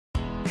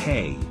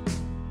Hey,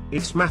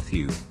 it's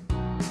Matthew.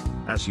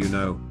 As you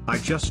know, I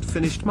just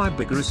finished my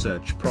big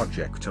research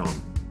project on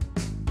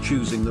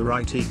choosing the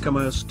right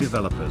e-commerce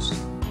developers.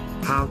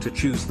 How to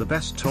choose the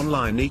best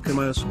online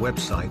e-commerce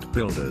website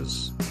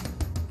builders.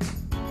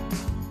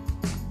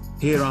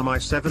 Here are my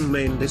 7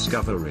 main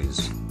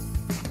discoveries.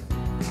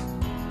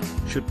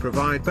 Should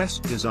provide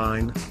best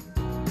design.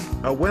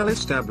 A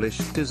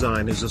well-established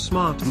design is a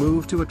smart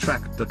move to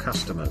attract the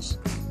customers.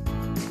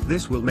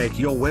 This will make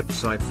your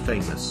website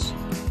famous.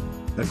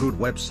 A good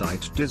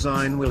website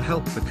design will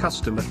help the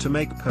customer to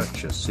make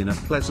purchase in a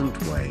pleasant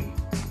way.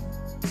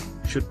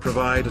 Should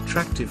provide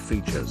attractive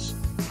features.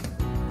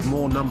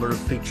 More number of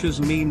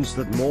features means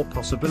that more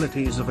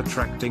possibilities of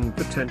attracting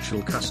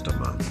potential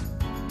customer.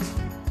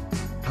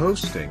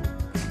 Hosting.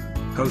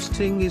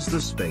 Hosting is the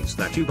space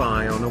that you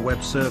buy on a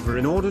web server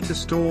in order to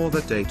store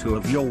the data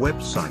of your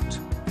website.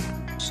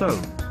 So,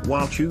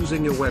 while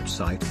choosing a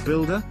website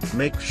builder,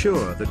 make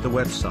sure that the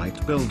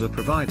website builder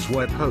provides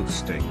web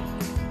hosting.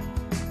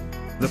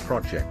 The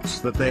projects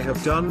that they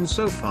have done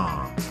so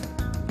far.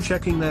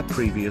 Checking their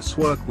previous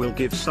work will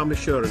give some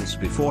assurance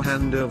before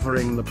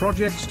handovering the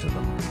projects to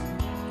them.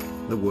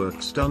 The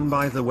works done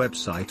by the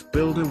website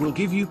builder will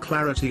give you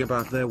clarity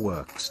about their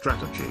work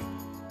strategy.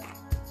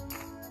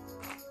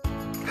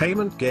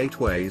 Payment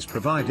gateways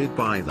provided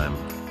by them.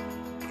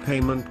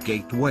 Payment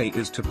gateway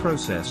is to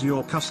process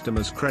your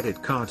customers'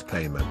 credit card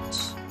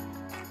payments.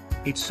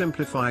 It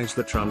simplifies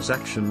the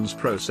transactions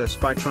process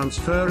by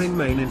transferring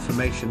main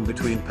information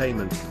between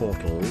payment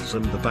portals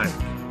and the bank.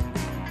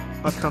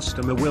 A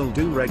customer will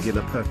do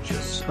regular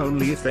purchase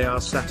only if they are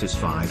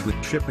satisfied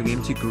with shipping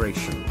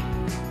integration.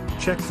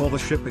 Check for the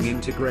shipping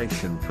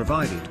integration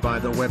provided by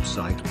the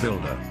website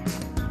builder.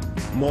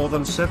 More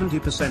than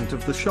 70%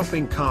 of the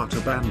shopping cart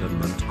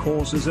abandonment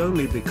causes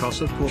only because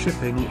of poor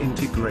shipping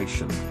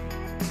integration.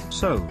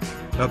 So,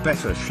 a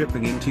better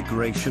shipping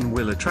integration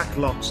will attract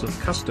lots of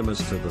customers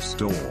to the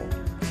store.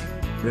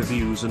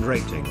 Reviews and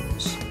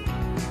ratings.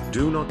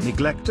 Do not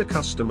neglect a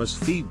customer's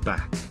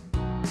feedback.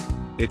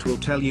 It will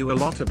tell you a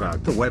lot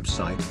about the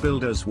website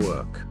builder's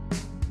work.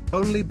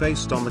 Only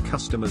based on the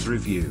customer's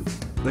review,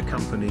 the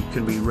company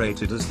can be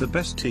rated as the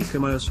best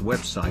e-commerce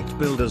website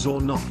builders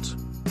or not.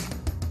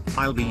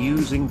 I'll be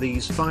using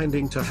these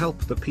findings to help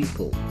the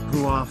people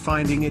who are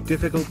finding it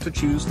difficult to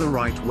choose the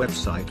right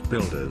website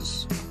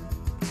builders.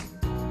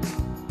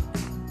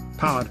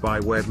 Powered by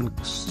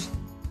Webnx.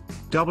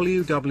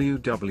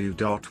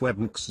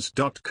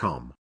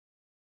 www.webnx.com